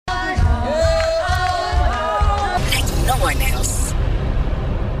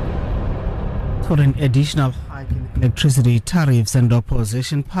for an additional hike in electricity tariffs, and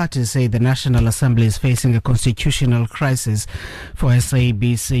opposition parties say the National Assembly is facing a constitutional crisis. For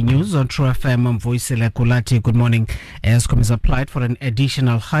SABC News on True FM, Mvoisile Kulati, good morning. ESKOM has applied for an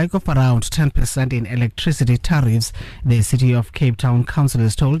additional hike of around 10% in electricity tariffs. The City of Cape Town Council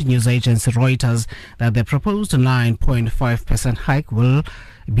has told news agency Reuters that the proposed 9.5% hike will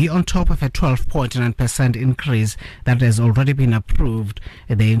be on top of a 12.9% increase that has already been approved.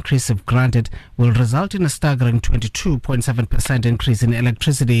 The increase, if granted, will result in a staggering 22.7% increase in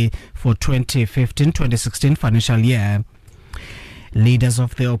electricity for 2015-2016 financial year. Leaders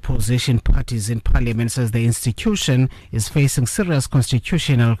of the opposition parties in parliament says the institution is facing serious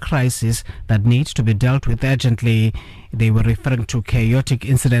constitutional crisis that needs to be dealt with urgently. They were referring to chaotic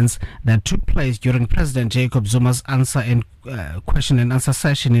incidents that took place during President Jacob Zuma's question and answer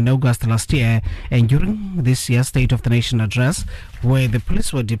session in August last year, and during this year's State of the Nation address, where the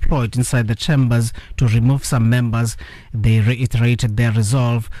police were deployed inside the chambers to remove some members. They reiterated their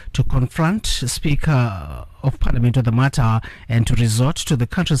resolve to confront Speaker of Parliament on the matter and to resort to the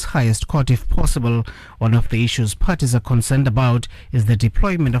country's highest court if possible. One of the issues parties are concerned about is the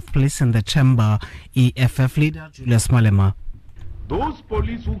deployment of police in the chamber. EFF leader Julius Malema. Those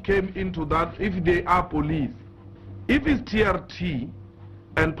police who came into that, if they are police, if it's TRT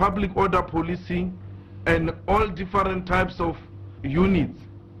and public order policing and all different types of units,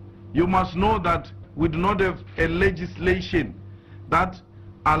 you must know that we do not have a legislation that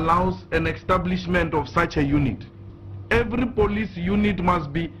allows an establishment of such a unit. Every police unit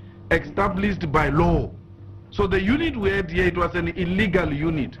must be established by law. So the unit we had here, it was an illegal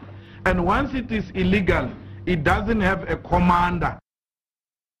unit. And once it is illegal, it doesn't have a commander.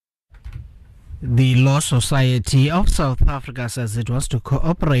 The Law Society of South Africa says it wants to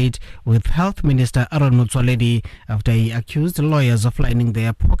cooperate with Health Minister Aaron Motsoaledi after he accused lawyers of lining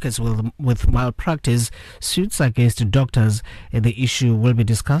their pockets with malpractice suits against doctors. The issue will be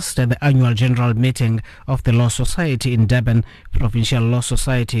discussed at the annual general meeting of the Law Society in Durban. Provincial law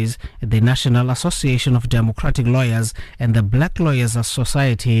societies, the National Association of Democratic Lawyers and the Black Lawyers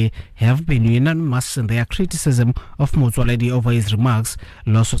Society have been unanimous in their criticism of Motsoaledi over his remarks.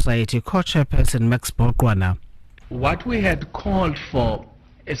 Law Society co-chairperson Max Bokwana. What we had called for,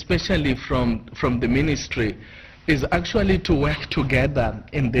 especially from the ministry, is actually to work together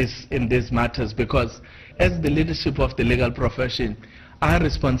in these matters, because as the leadership of the legal profession, our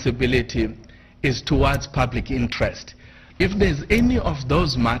responsibility is towards public interest. If there's any of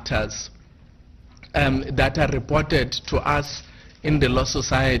those matters that are reported to us in the law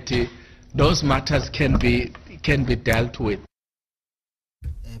society, those matters can be dealt with.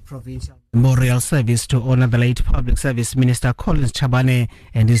 Provincial memorial service to honor the late Public Service Minister Collins Chabane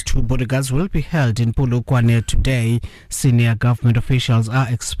and his two bodyguards will be held in Polokwane today. Senior government officials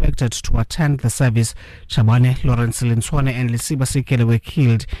are expected to attend the service. Chabane, Lawrence Linswane and Lisiba Sikele were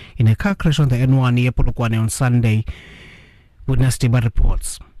killed in a car crash on the N1 near Polokwane on Sunday. Witness Tiba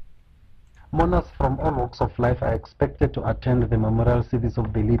reports. Mourners from all walks of life are expected to attend the memorial service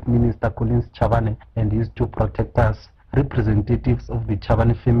of the late Minister Collins Chabane and his two protectors. Representatives of the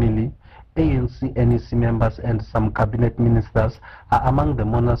Chabane family, ANC, NEC members and some cabinet ministers are among the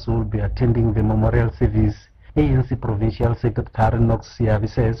mourners who will be attending the memorial service. ANC Provincial Secretary Knox Siavi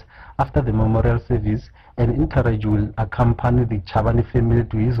says after the memorial service, an entourage will accompany the Chabane family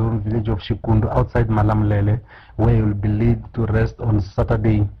to his home village of Shikundu outside Malamlele, where he will be laid to rest on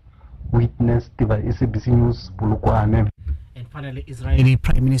Saturday. Witness by SABC News, Polokwane. And finally, Israeli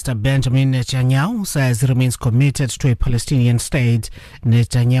Prime Minister Benjamin Netanyahu says he remains committed to a Palestinian state.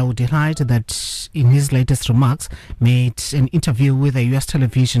 Netanyahu denied that in his latest remarks made an interview with a U.S.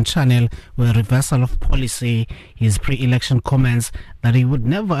 television channel where reversal of policy. His pre-election comments that he would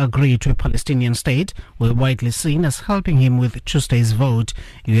never agree to a Palestinian state were widely seen as helping him with Tuesday's vote.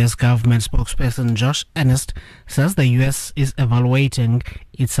 U.S. government spokesperson Josh Earnest says the U.S. is evaluating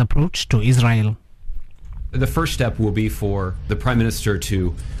its approach to Israel. The first step will be for the Prime Minister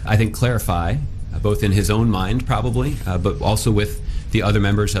to, I think, clarify, both in his own mind probably, but also with the other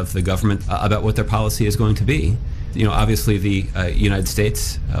members of the government about what their policy is going to be. You know, obviously the United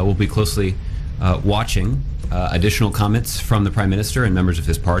States will be closely watching additional comments from the Prime Minister and members of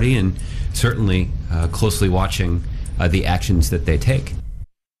his party, and certainly closely watching the actions that they take.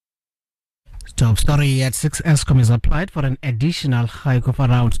 Top story at 6. ESKOM has applied for an additional hike of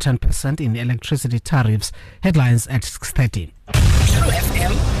around 10% in electricity tariffs. Headlines at 6:30. True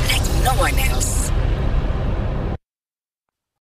FM like no one else.